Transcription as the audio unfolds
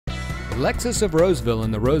Lexus of Roseville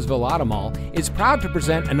in the Roseville Automall is proud to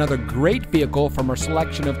present another great vehicle from our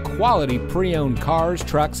selection of quality pre-owned cars,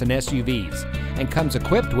 trucks, and SUVs, and comes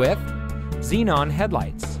equipped with xenon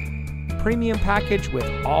headlights, premium package with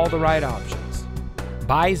all the right options,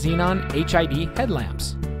 bi-xenon HID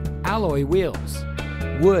headlamps, alloy wheels,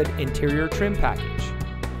 wood interior trim package,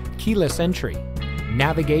 keyless entry,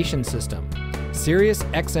 navigation system, Sirius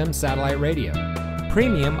XM satellite radio,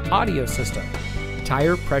 premium audio system,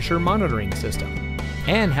 tire pressure monitoring system,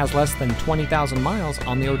 and has less than 20,000 miles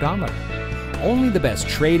on the odometer. Only the best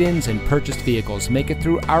trade-ins and purchased vehicles make it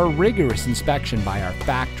through our rigorous inspection by our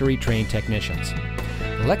factory-trained technicians.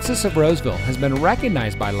 Lexus of Roseville has been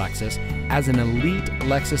recognized by Lexus as an elite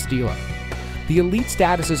Lexus dealer. The elite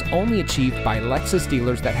status is only achieved by Lexus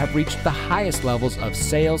dealers that have reached the highest levels of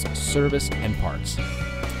sales, service, and parts.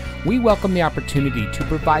 We welcome the opportunity to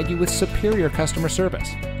provide you with superior customer service.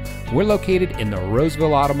 We're located in the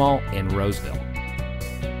Roseville Automall in Roseville.